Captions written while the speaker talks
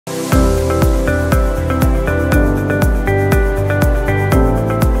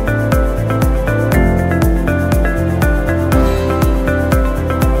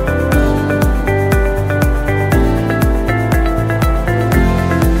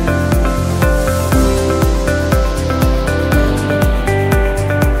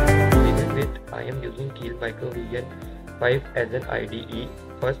5 as an IDE.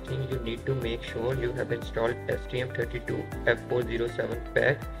 First thing, you need to make sure you have installed STM32f407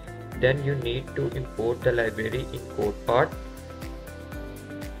 pack. Then you need to import the library in code part.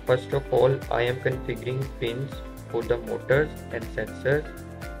 First of all, I am configuring pins for the motors and sensors.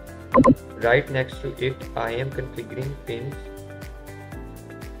 Right next to it, I am configuring pins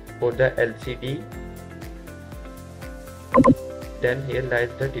for the LCD. Then here lies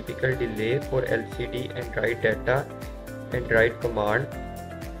the typical delay for LCD and write data and write command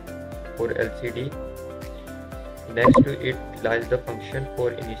for LCD. Next to it lies the function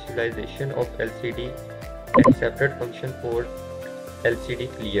for initialization of LCD and separate function for LCD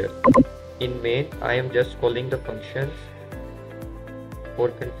clear. In main, I am just calling the functions for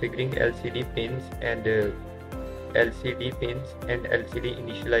configuring LCD pins and LCD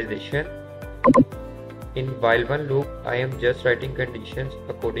initialization. In while one loop, I am just writing conditions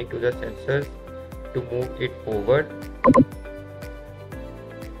according to the sensors to move it forward,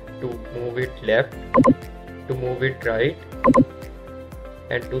 to move it left, to move it right,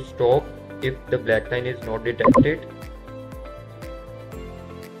 and to stop if the black line is not detected,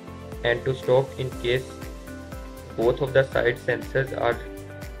 and to stop in case both of the side sensors are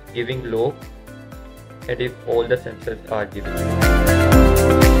giving low and if all the sensors are giving low.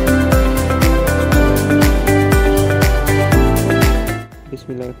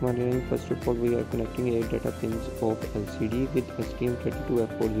 Bismillahirrahmanirrahim. First of all, we are connecting 8 data pins of LCD with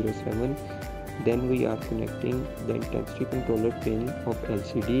STM32f407. Then we are connecting the intensity controller pin of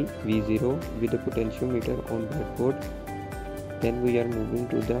LCD V0 with the potentiometer on breadboard. Then we are moving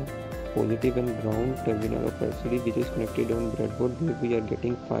to the positive and ground terminal of LCD, which is connected on breadboard, where we are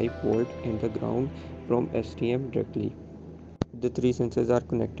getting 5 volt and the ground from STM directly. The 3 sensors are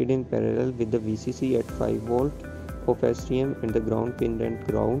connected in parallel with the VCC at 5 volt of STM and the ground pin and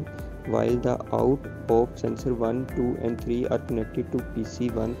ground, while the out of sensor 1, 2 and 3 are connected to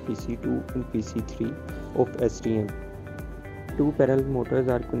PC1, PC2 and PC3 of STM. 2 parallel motors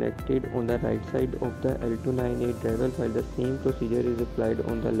are connected on the right side of the L298 driver, while the same procedure is applied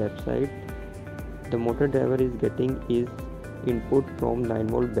on the left side. The motor driver is getting his input from 9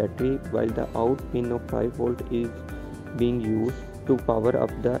 volt battery, while the out pin of 5 volt is being used to power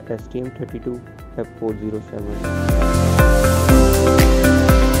up the STM32f407.